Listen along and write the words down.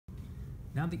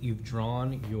Now that you've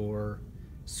drawn your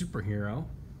superhero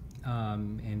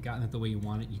and gotten it the way you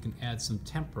want it, you can add some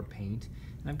tempera paint.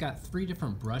 And I've got 3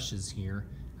 different brushes here.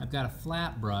 I've got a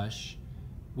flat brush,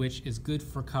 which is good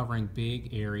for covering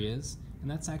big areas,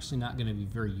 and that's actually not going to be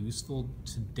very useful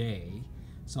today.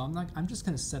 So I'm just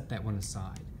going to set that one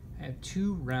aside. I have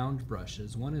 2 round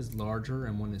brushes. One is larger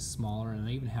and one is smaller, and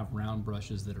I even have round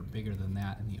brushes that are bigger than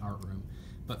that in the art room.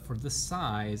 But for this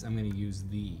size, I'm going to use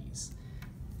these.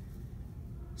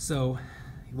 So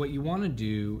what you want to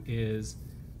do is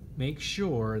make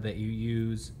sure that you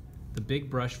use the big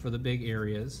brush for the big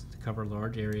areas to cover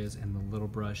large areas, and the little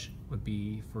brush would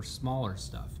be for smaller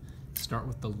stuff. Start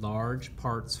with the large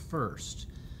parts first.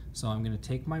 So I'm going to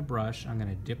take my brush, I'm going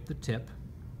to dip the tip,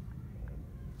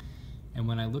 and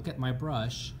when I look at my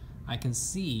brush, I can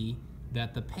see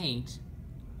that the paint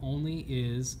only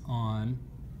is on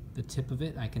the tip of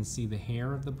it. I can see the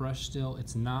hair of the brush still.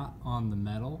 It's not on the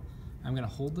metal. I'm going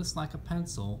to hold this like a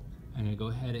pencil. I'm going to go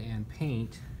ahead and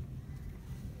paint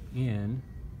in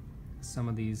some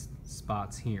of these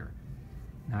spots here.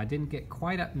 Now I didn't get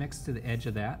quite up next to the edge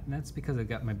of that, and that's because I've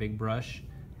got my big brush.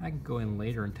 I can go in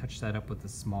later and touch that up with a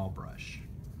small brush.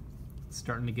 It's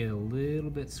starting to get a little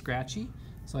bit scratchy,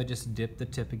 so I just dip the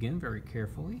tip again very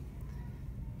carefully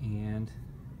and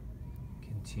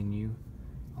continue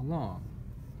along.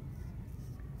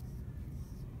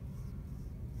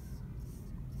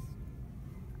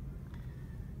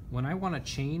 When I want to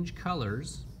change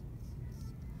colors,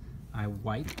 I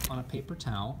wipe on a paper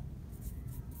towel,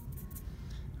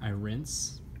 I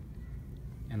rinse,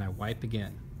 and I wipe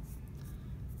again.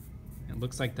 It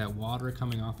looks like that water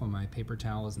coming off of my paper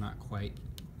towel is not quite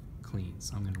clean,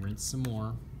 so I'm going to rinse some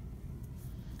more.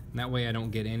 And that way I don't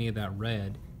get any of that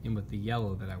red in with the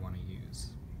yellow that I want to use.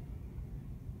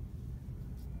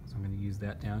 So I'm going to use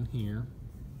that down here.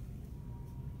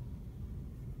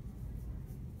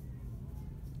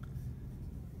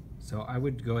 So I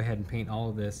would go ahead and paint all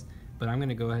of this, but I'm going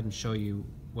to go ahead and show you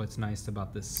what's nice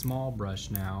about this small brush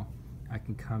now. I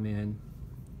can come in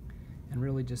and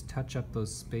really just touch up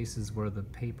those spaces where the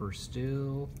paper's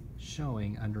still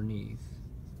showing underneath.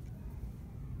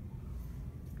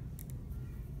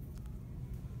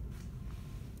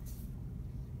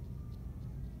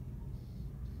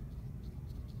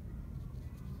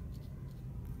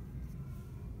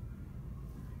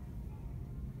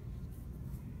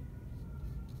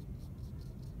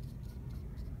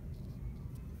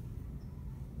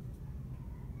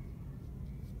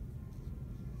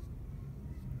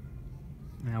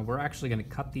 Now we're actually going to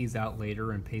cut these out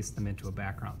later and paste them into a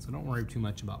background, so don't worry too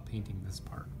much about painting this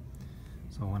part.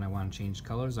 So when I want to change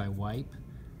colors, I wipe,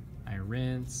 I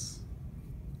rinse,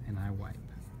 and I wipe.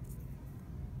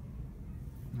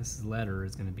 This letter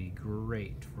is going to be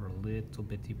great for a little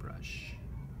bitty brush.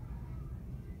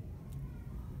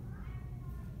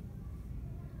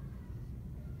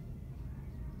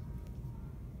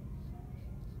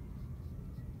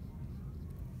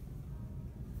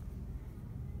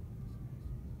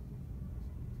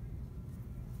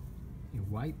 You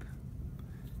wipe,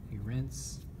 you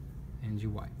rinse, and you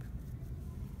wipe.